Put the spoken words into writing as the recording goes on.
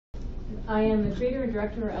I am the creator and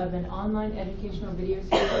director of an online educational video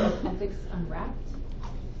series called Ethics Unwrapped,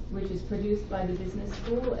 which is produced by the business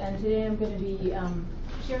school. And today I'm going to be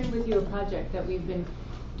sharing with you a project that we've been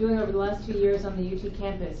doing over the last 2 years on the UT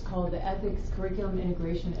campus called the Ethics Curriculum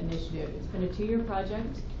Integration Initiative. It's been a 2-year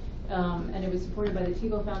project, and it was supported by the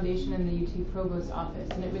Teagle Foundation and the UT Provost Office.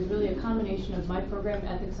 And it was really a combination of my program,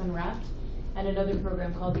 Ethics Unwrapped, and another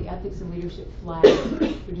program called the Ethics and Leadership Flag,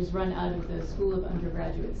 which is run out of the School of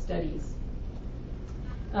Undergraduate Studies.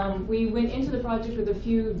 We went into the project with a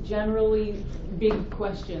few generally big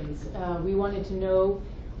questions. We wanted to know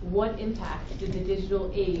what impact did the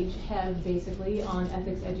digital age have basically on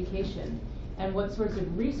ethics education, and what sorts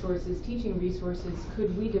of resources, teaching resources,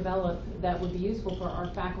 could we develop that would be useful for our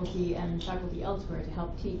faculty and faculty elsewhere to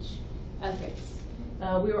help teach ethics.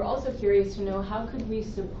 We were also curious to know how could we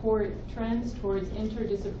support trends towards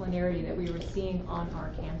interdisciplinarity that we were seeing on our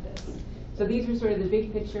campus. So these were sort of the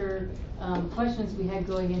big picture questions we had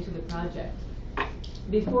going into the project.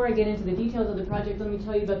 Before I get into the details of the project, let me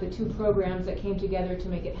tell you about the 2 programs that came together to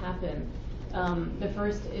make it happen. The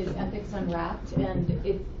first is Ethics Unwrapped, and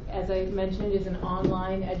it, as I mentioned, is an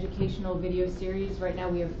online educational video series. Right now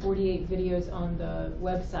we have 48 videos on the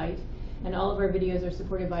website, and all of our videos are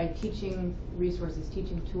supported by teaching resources,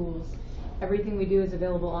 teaching tools. Everything we do is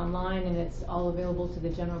available online, and it's all available to the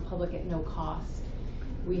general public at no cost.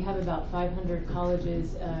 We have about 500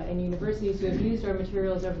 colleges and universities who have used our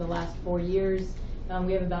materials over the last 4 years.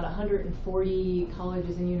 We have about 140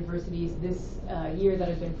 colleges and universities this year that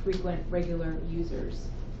have been frequent, regular users.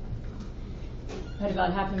 Had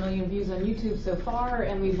about 500,000 views on YouTube so far,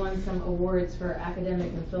 and we've won some awards for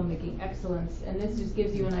academic and filmmaking excellence. And this just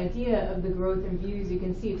gives you an idea of the growth in views. You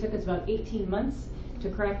can see it took us about 18 months to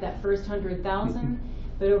crack that first 100,000.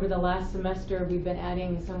 But over the last semester, we've been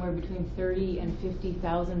adding somewhere between 30 and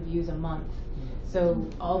 50,000 views a month. So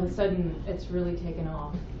all of a sudden, it's really taken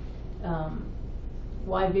off.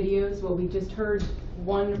 Why videos? Well, we just heard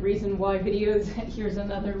one reason why videos. Here's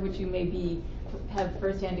another, which you may have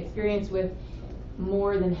firsthand experience with.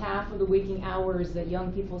 More than half of the waking hours that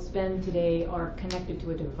young people spend today are connected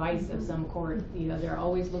to a device of some sort. They're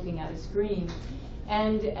always looking at a screen.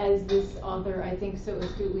 And as this author, I think, so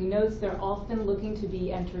astutely notes, they're often looking to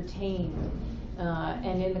be entertained.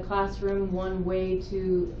 And in the classroom, one way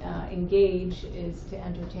to engage is to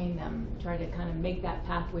entertain them, try to kind of make that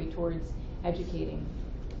pathway towards educating.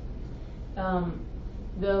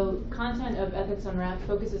 The content of Ethics Unwrapped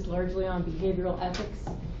focuses largely on behavioral ethics,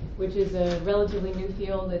 which is a relatively new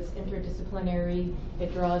field. It's interdisciplinary.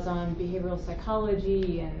 It draws on behavioral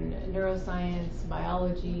psychology and neuroscience,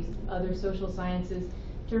 biology, other social sciences,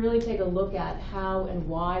 to really take a look at how and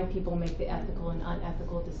why people make the ethical and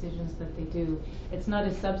unethical decisions that they do. It's not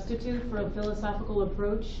a substitute for a philosophical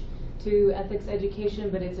approach to ethics education,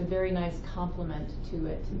 but it's a very nice complement to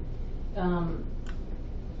it.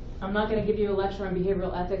 I'm not going to give you a lecture on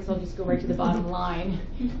behavioral ethics. I'll just go right to the bottom line,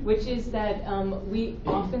 which is that we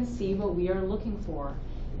often see what we are looking for,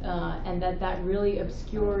 and that really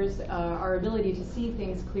obscures our ability to see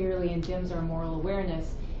things clearly and dims our moral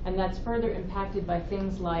awareness. And that's further impacted by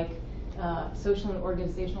things like social and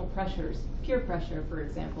organizational pressures, peer pressure, for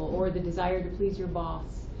example, or the desire to please your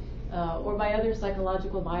boss, or by other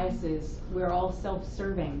psychological biases. We're all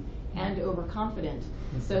self-serving and overconfident,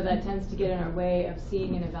 so that tends to get in our way of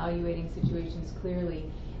seeing and evaluating situations clearly,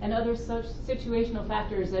 and other such situational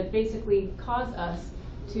factors that basically cause us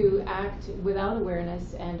to act without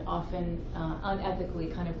awareness and often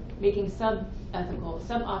unethically, kind of making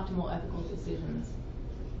suboptimal ethical decisions.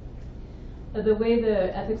 The way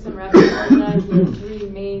the Ethics Unwrapped is organized, we have 3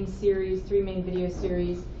 main video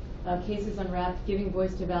series: Cases Unwrapped, Giving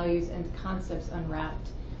Voice to Values, and Concepts Unwrapped.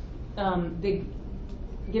 The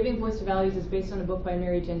Giving Voice to Values is based on a book by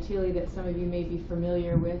Mary Gentile that some of you may be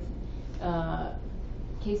familiar with.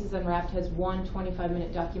 Cases Unwrapped has one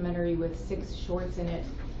 25-minute documentary with 6 shorts in it.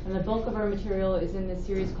 And the bulk of our material is in this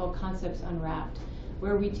series called Concepts Unwrapped,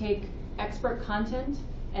 where we take expert content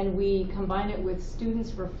and we combine it with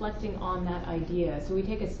students reflecting on that idea. So we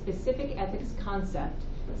take a specific ethics concept,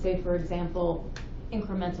 say for example,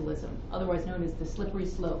 incrementalism, otherwise known as the slippery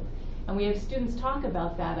slope. And we have students talk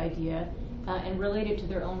about that idea and relate it to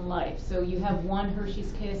their own life. So you have one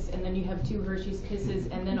Hershey's Kiss, and then you have 2 Hershey's Kisses,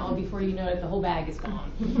 and then all before you know it, the whole bag is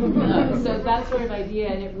gone. So that sort of idea,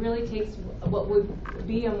 and it really takes what would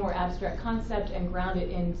be a more abstract concept and ground it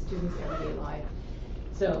in students' everyday life.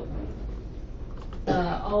 So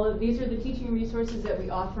all of these are the teaching resources that we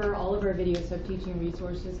offer. All of our videos have teaching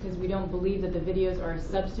resources because we don't believe that the videos are a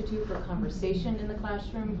substitute for conversation in the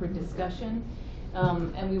classroom, for discussion.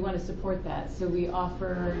 and we want to support that. So we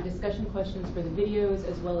offer discussion questions for the videos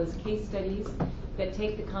as well as case studies that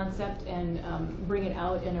take the concept and bring it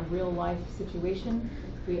out in a real life situation.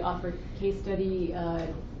 We offer case study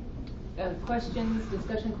questions,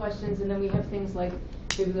 discussion questions, and then we have things like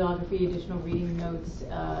bibliography, additional reading notes,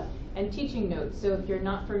 and teaching notes. So if you're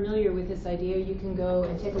not familiar with this idea, you can go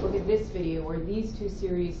and take a look at this video, or these two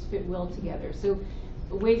series fit well together. So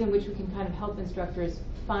ways in which we can kind of help instructors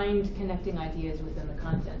find connecting ideas within the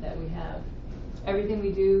content that we have. Everything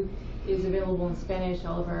we do is available in Spanish.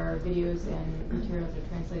 All of our videos and materials are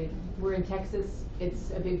translated. We're in Texas.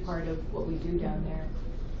 It's a big part of what we do down there.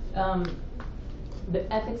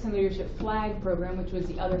 The Ethics and Leadership Flag program, which was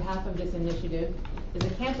the other half of this initiative, is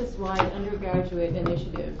a campus-wide undergraduate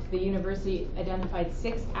initiative. The university identified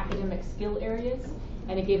 6 academic skill areas,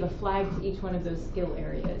 and it gave a flag to each one of those skill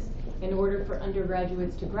areas. In order for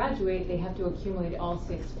undergraduates to graduate, they have to accumulate all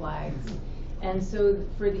 6 flags. And so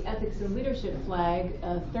for the Ethics and Leadership Flag,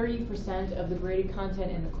 30% of the graded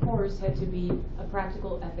content in the course had to be a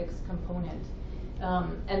practical ethics component.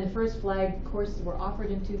 And the first flag courses were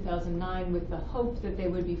offered in 2009 with the hope that they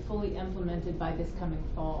would be fully implemented by this coming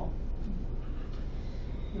fall.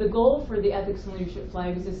 The goal for the Ethics and Leadership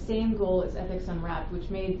Flag was the same goal as Ethics Unwrapped, which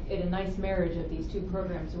made it a nice marriage of these 2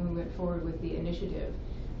 programs when we went forward with the initiative.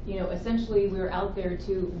 You know, essentially we were out there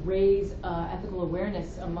to raise ethical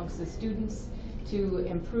awareness amongst the students, to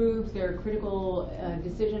improve their critical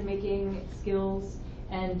decision-making skills,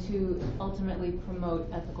 and to ultimately promote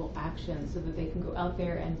ethical action so that they can go out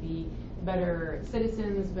there and be better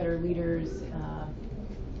citizens, better leaders,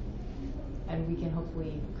 and we can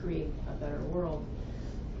hopefully create a better world.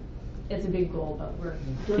 It's a big goal, but we're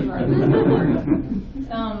doing our best.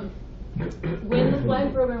 When the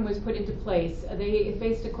flag program was put into place, they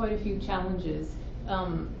faced quite a few challenges.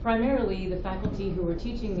 Primarily, the faculty who were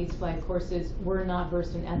teaching these flag courses were not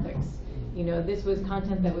versed in ethics. You know, this was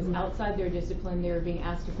content that was outside their discipline. They were being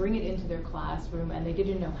asked to bring it into their classroom, and they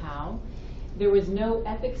didn't know how. There was no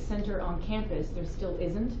ethics center on campus. There still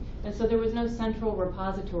isn't. And so there was no central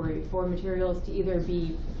repository for materials to either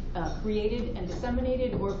be created and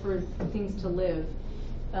disseminated or for things to live.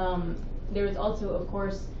 There is also, of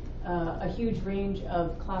course, a huge range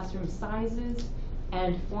of classroom sizes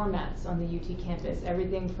and formats on the UT campus.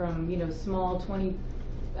 Everything from, you know, small 20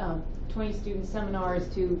 student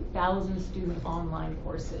seminars to 1,000 student online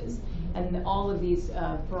courses. And all of these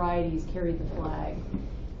varieties carry the flag.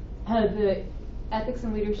 The Ethics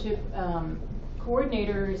and Leadership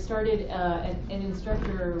coordinator started an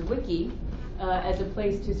instructor wiki as a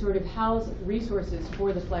place to sort of house resources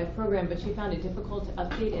for the flag program, but she found it difficult to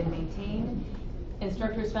update and maintain.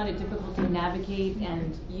 Instructors found it difficult to navigate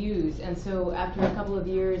and use, and so after a couple of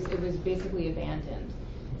years it was basically abandoned.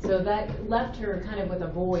 So that left her kind of with a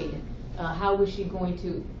void. How was she going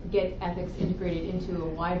to get ethics integrated into a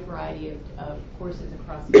wide variety of courses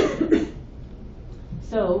across campus?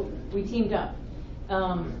 So we teamed up.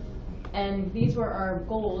 And these were our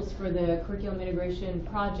goals for the curriculum integration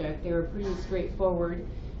project. They were pretty straightforward.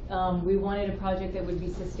 We wanted a project that would be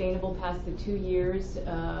sustainable past the 2 years.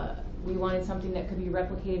 We wanted something that could be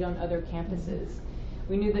replicated on other campuses.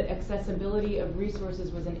 We knew that accessibility of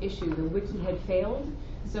resources was an issue. The wiki had failed,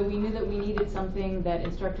 so we knew that we needed something that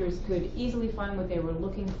instructors could easily find what they were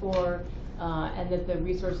looking for, and that the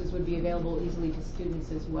resources would be available easily to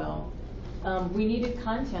students as well. We needed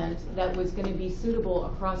content that was going to be suitable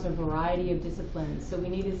across a variety of disciplines. So we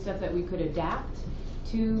needed stuff that we could adapt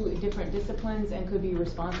to different disciplines and could be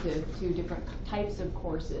responsive to different types of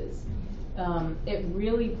courses. It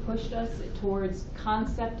really pushed us towards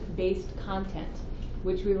concept-based content,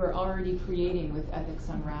 which we were already creating with Ethics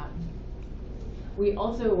Unwrapped. We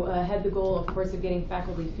also had the goal, of course, of getting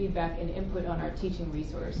faculty feedback and input on our teaching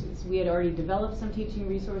resources. We had already developed some teaching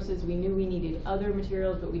resources. We knew we needed other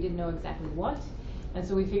materials, but we didn't know exactly what. And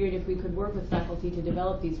so we figured if we could work with faculty to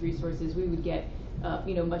develop these resources, we would get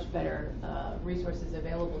much better resources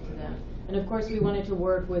available to them. And of course, we wanted to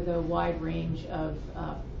work with a wide range of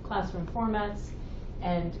classroom formats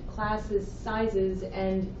and classes, sizes,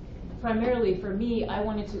 and primarily for me, I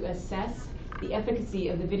wanted to assess the efficacy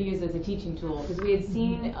of the videos as a teaching tool, because we had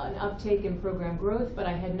seen an uptake in program growth, but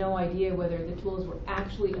I had no idea whether the tools were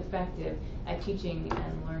actually effective at teaching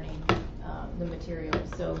and learning the materials.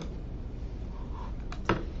 So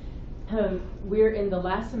we're in the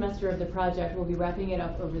last semester of the project. We'll be wrapping it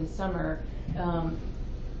up over the summer.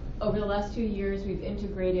 Over the last 2 years, we've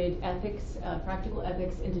integrated ethics, practical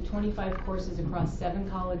ethics, into 25 courses across 7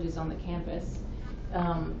 colleges on the campus.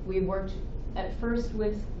 We worked at first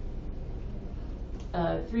with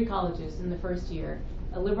 3 colleges in the first year,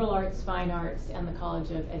 a liberal arts, fine arts, and the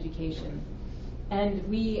College of Education. And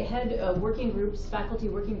we had working groups, faculty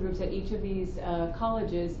working groups at each of these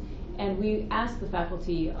colleges, and we asked the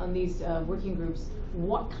faculty on these working groups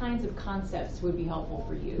what kinds of concepts would be helpful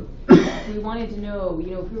for you. We wanted to know,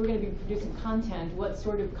 if we were going to be producing content, what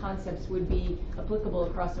sort of concepts would be applicable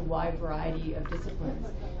across a wide variety of disciplines.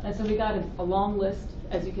 And so we got a long list,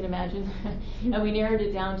 as you can imagine, and we narrowed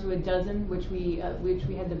it down to a dozen, which we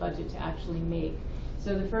had the budget to actually make.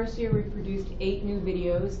 So the first year we produced 8 new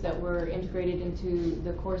videos that were integrated into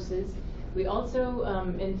the courses. We also,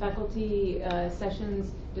 in faculty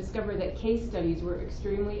sessions, discovered that case studies were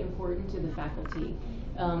extremely important to the faculty.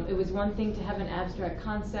 It was one thing to have an abstract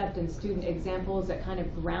concept and student examples that kind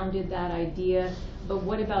of grounded that idea, but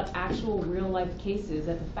what about actual real-life cases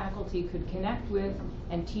that the faculty could connect with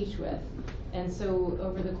and teach with? And so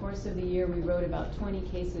over the course of the year, we wrote about 20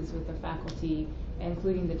 cases with the faculty,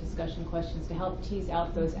 including the discussion questions, to help tease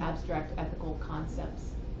out those abstract ethical concepts.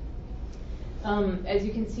 As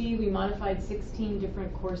you can see, we modified 16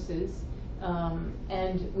 different courses,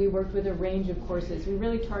 and we worked with a range of courses. We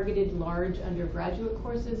really targeted large undergraduate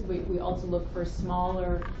courses. We also looked for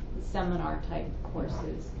smaller seminar-type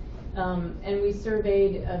courses. And we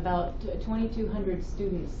surveyed about 2,200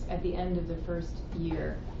 students at the end of the first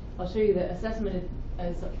year. I'll show you the assessment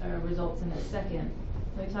results in a second.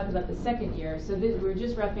 Let me talk about the second year. So we're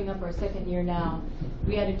just wrapping up our second year now.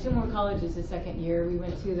 We added 2 more colleges the second year. We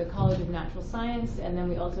went to the College of Natural Science, and then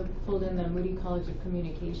we also pulled in the Moody College of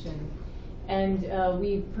Communication. And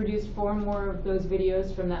we produced 4 more of those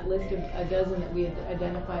videos from that list of a dozen that we had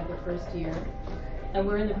identified the first year. And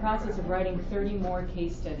we're in the process of writing 30 more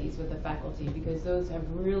case studies with the faculty, because those have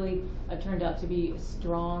really turned out to be a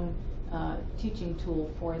strong teaching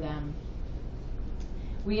tool for them.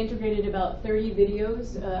 We integrated about 30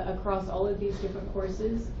 videos across all of these different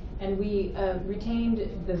courses, and we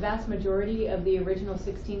retained the vast majority of the original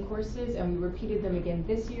 16 courses, and we repeated them again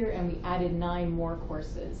this year, and we added 9 more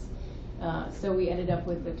courses. So we ended up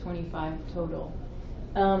with the 25 total.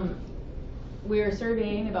 We are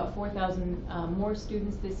surveying about 4,000 more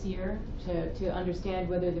students this year to understand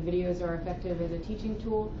whether the videos are effective as a teaching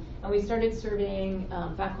tool, and we started surveying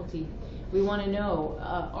faculty. We want to know,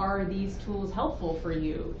 are these tools helpful for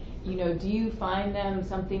you? Do you find them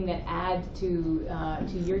something that add to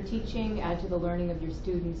your teaching, add to the learning of your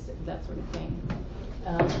students, that sort of thing?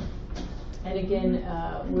 And again,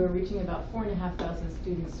 we're reaching about 4,500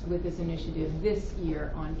 students with this initiative this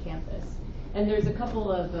year on campus. And there's a couple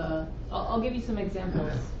of, I'll give you some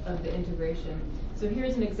examples of the integration. So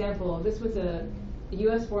here's an example. This was a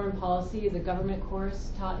U.S. Foreign Policy is a government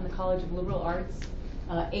course taught in the College of Liberal Arts.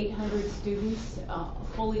 800 students,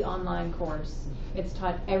 fully online course. It's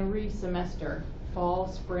taught every semester,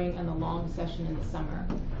 fall, spring, and the long session in the summer.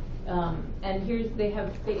 And here's, they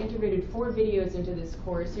integrated 4 videos into this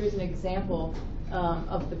course. Here's an example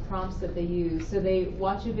of the prompts that they use. So they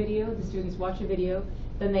watch a video, the students watch a video,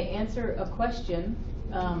 then they answer a question.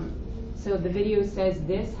 So the video says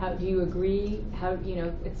this, how do you agree, how,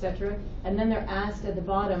 etc. And then they're asked at the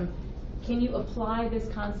bottom, can you apply this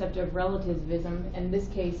concept of relativism, in this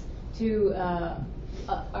case, to a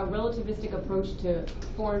relativistic approach to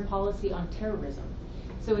foreign policy on terrorism?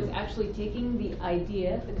 So it's actually taking the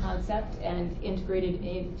idea, the concept, and integrated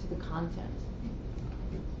into the content.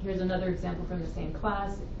 Here's another example from the same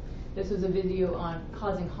class. This was a video on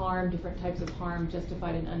causing harm, different types of harm,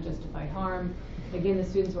 justified and unjustified harm. Again, the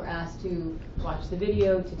students were asked to watch the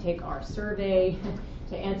video, to take our survey,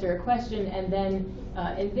 to answer a question, and then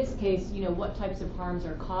in this case, what types of harms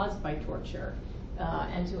are caused by torture,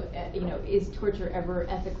 and to, is torture ever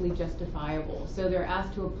ethically justifiable? So they're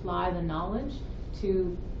asked to apply the knowledge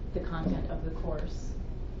to the content of the course.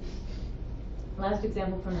 Last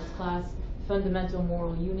example from this class, fundamental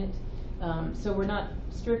moral unit. So we're not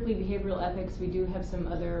strictly behavioral ethics. We do have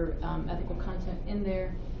some other ethical content in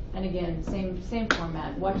there. And again, same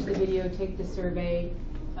format. Watch the video, take the survey,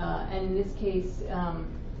 and in this case,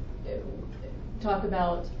 talk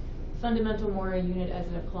about fundamental moral unit as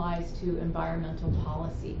it applies to environmental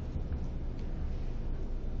policy.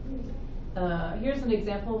 Here's an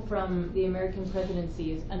example from the American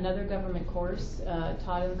Presidencies, another government course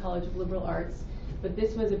taught in the College of Liberal Arts, but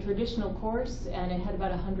this was a traditional course and it had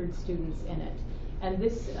about 100 students in it. And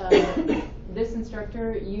this, this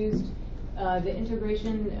instructor used the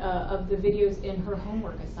integration of the videos in her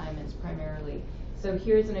homework assignments primarily. So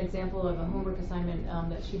here's an example of a homework assignment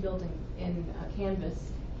that she built in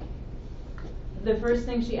Canvas. The first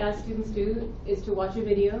thing she asked students to do is to watch a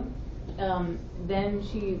video. Then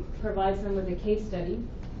she provides them with a case study.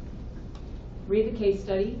 Read the case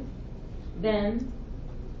study. Then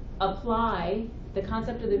apply the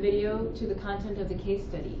concept of the video to the content of the case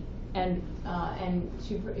study. and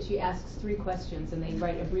she asks 3 questions, and they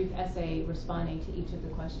write a brief essay responding to each of the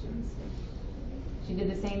questions. She did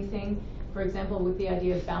the same thing, for example, with the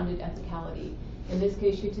idea of bounded ethicality. In this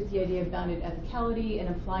case, she took the idea of bounded ethicality and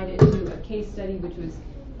applied it to a case study, which was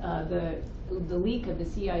the leak of the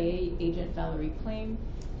CIA agent Valerie Plame,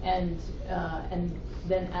 and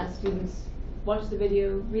then asked students watch the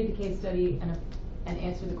video, read the case study, and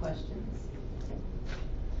answer the questions.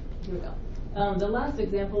 Here we go. The last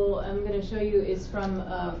example I'm going to show you is from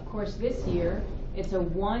a course this year. It's a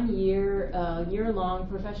 1-year, year-long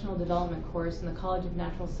professional development course in the College of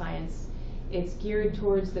Natural Science. It's geared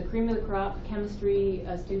towards the cream of the crop chemistry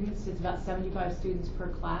students. It's about 75 students per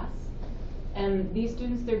class. And these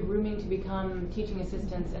students, they're grooming to become teaching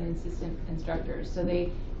assistants and assistant instructors. So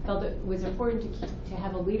they felt it was important to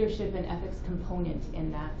have a leadership and ethics component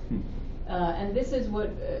in that. And this is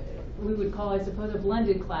what we would call, I suppose, a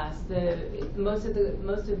blended class. Most of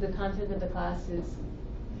the content of the class is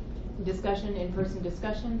discussion, in-person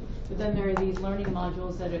discussion, but then there are these learning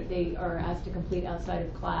modules that they are asked to complete outside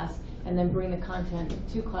of class, and then bring the content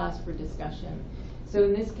to class for discussion. So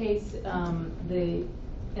in this case, the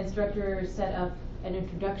instructor set up an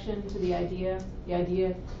introduction to the idea,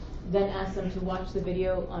 then asked them to watch the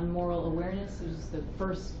video on moral awareness, which is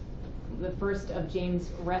the first of James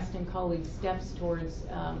Rest and colleagues' steps towards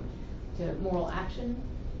to moral action.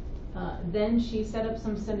 Then she set up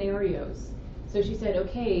some scenarios. So she said,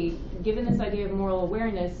 okay, given this idea of moral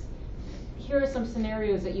awareness, here are some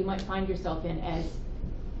scenarios that you might find yourself in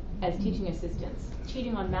as teaching assistants.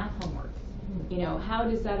 Cheating on math homework. You know, how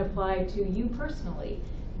does that apply to you personally?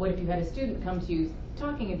 What if you had a student come to you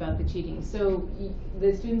talking about the cheating? So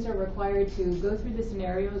the students are required to go through the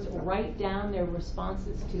scenarios, write down their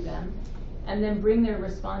responses to them, and then bring their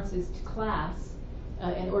responses to class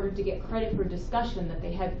in order to get credit for discussion that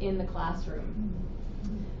they have in the classroom.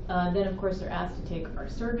 Then, of course, they're asked to take our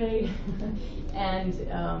survey, and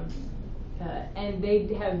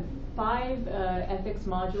they have 5 ethics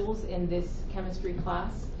modules in this chemistry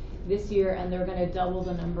class this year, and they're going to double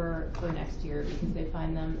the number for next year because they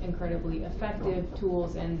find them incredibly effective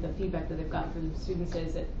tools, and the feedback that they've got from the students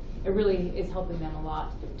is that it really is helping them a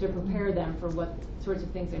lot to prepare them for what sorts of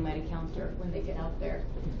things they might encounter when they get out there.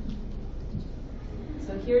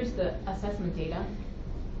 So here's the assessment data.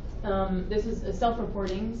 This is a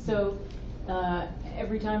self-reporting, so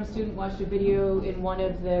every time a student watched a video in one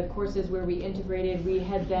of the courses where we integrated, we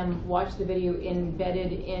had them watch the video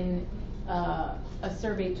embedded in a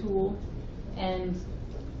survey tool, and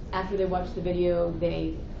after they watched the video,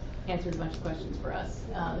 they answered a bunch of questions for us.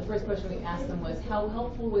 The first question we asked them was, how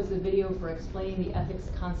helpful was the video for explaining the ethics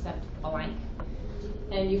concept blank?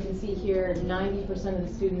 And you can see here, 90% of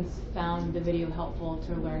the students found the video helpful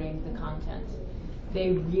to learning the content.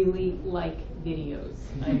 They really like videos.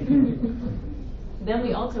 Then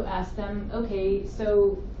we also asked them, okay,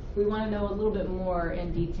 so we want to know a little bit more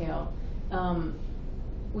in detail.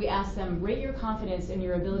 We asked them, rate your confidence in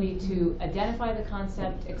your ability to identify the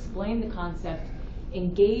concept, explain the concept,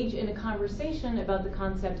 engage in a conversation about the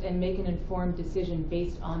concept, and make an informed decision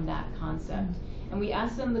based on that concept. And we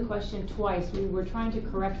asked them the question twice. We were trying to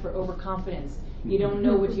correct for overconfidence. You don't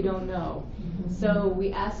know what you don't know. So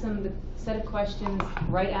we asked them the set of questions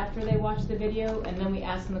right after they watched the video, and then we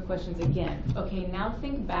asked them the questions again. Okay, now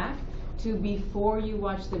think back to before you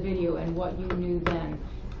watched the video and what you knew then.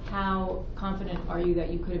 How confident are you that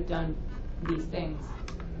you could have done these things?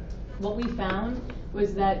 What we found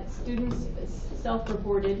was that students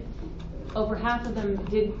self-reported, over half of them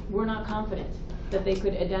were not confident that they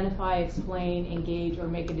could identify, explain, engage, or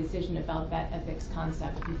make a decision about that ethics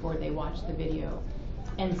concept before they watched the video.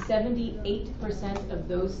 And 78% of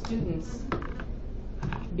those students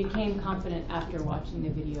became confident after watching the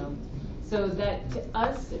video. So that to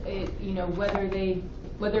us,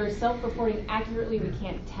 whether self-reporting accurately, we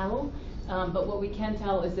can't tell, but what we can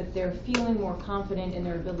tell is that they're feeling more confident in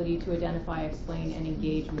their ability to identify, explain, and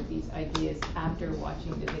engage with these ideas after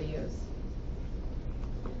watching the videos.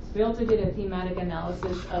 We also did a thematic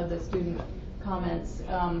analysis of the student comments.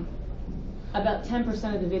 About 10%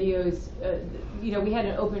 of the videos, we had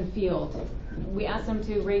an open field. We asked them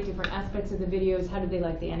to rate different aspects of the videos. How did they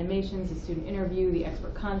like the animations, the student interview, the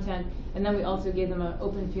expert content, and then we also gave them an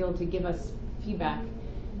open field to give us feedback.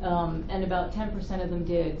 And about 10% of them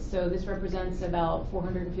did. So this represents about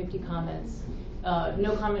 450 comments.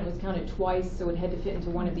 No comment was counted twice, so it had to fit into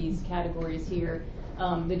one of these categories here.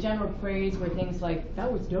 The general praise were things like,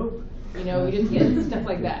 that was dope. We just get stuff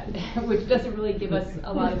like that, which doesn't really give us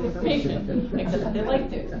a lot of information, except that they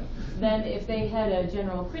liked it. Then if they had a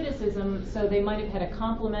general criticism, so they might have had a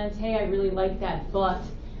compliment, hey, I really like that, but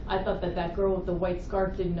I thought that that girl with the white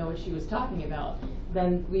scarf didn't know what she was talking about,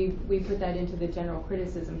 then we put that into the general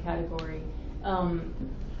criticism category.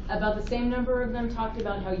 About the same number of them talked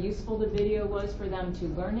about how useful the video was for them to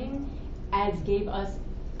learning. Ads gave us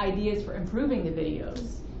ideas for improving the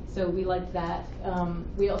videos, so we liked that.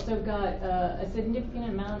 We also got a significant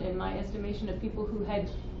amount, in my estimation, of people who had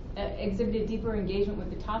exhibited deeper engagement with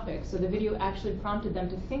the topic. So the video actually prompted them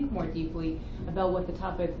to think more deeply about what the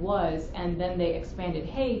topic was, and then they expanded,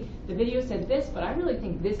 hey, the video said this, but I really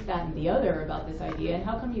think this, that, and the other about this idea, and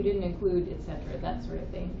how come you didn't include, etc., that sort of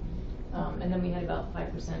thing. And then we had about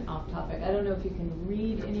 5% off topic. I don't know if you can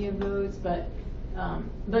read any of those, but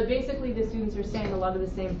basically the students are saying a lot of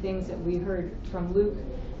the same things that we heard from Luke,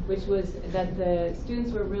 which was that the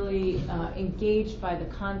students were really engaged by the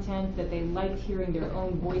content, that they liked hearing their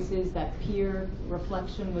own voices, that peer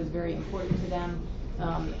reflection was very important to them,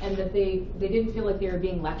 and that they didn't feel like they were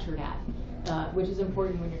being lectured at, which is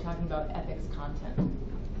important when you're talking about ethics content.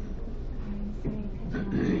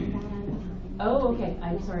 Oh, okay.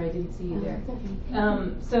 I'm sorry, I didn't see you there.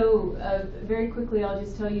 So very quickly, I'll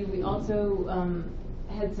just tell you, we also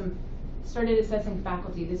started assessing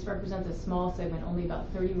faculty. This represents a small segment, only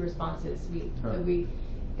about 30 responses. We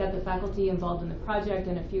got the faculty involved in the project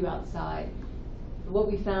and a few outside. What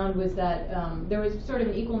we found was that there was sort of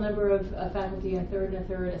an equal number of faculty, a third and a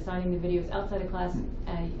third, assigning the videos outside of class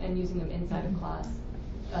and using them inside of class.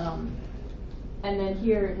 And then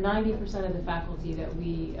here, 90% of the faculty that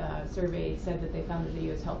we surveyed said that they found the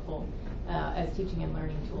videos helpful as teaching and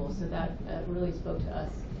learning tools. So that really spoke to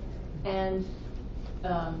us. And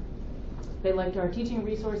they liked our teaching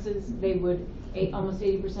resources. They would, almost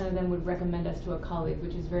 80% of them would recommend us to a colleague,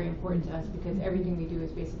 which is very important to us because everything we do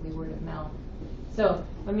is basically word of mouth. So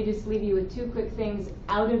let me just leave you with two quick things.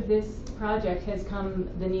 Out of this project has come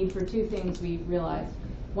the need for two things we realized.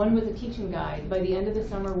 One was a teaching guide. By the end of the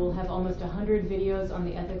summer, we'll have almost 100 videos on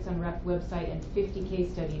the Ethics Unwrapped website and 50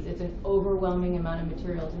 case studies. It's an overwhelming amount of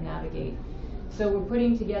material to navigate. So we're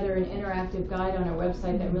putting together an interactive guide on our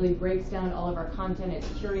website that really breaks down all of our content. It's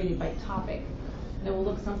curated by topic. It will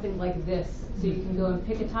look something like this. So you can go and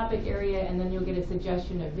pick a topic area, and then you'll get a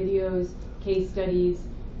suggestion of videos, case studies,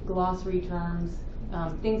 glossary terms,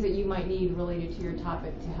 things that you might need related to your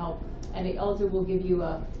topic to help. And it also will give you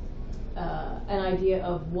an idea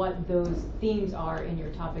of what those themes are in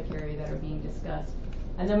your topic area that are being discussed.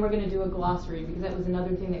 And then we're going to do a glossary, because that was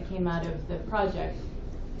another thing that came out of the project.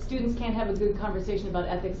 Students can't have a good conversation about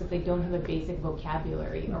ethics if they don't have a basic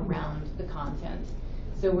vocabulary around the content.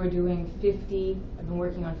 So we're doing 50, I've been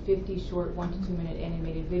working on 50 short 1 to 2 minute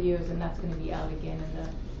animated videos, and that's going to be out again in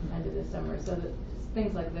the end of the summer. So that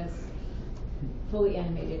things like this, fully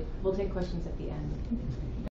animated. We'll take questions at the end.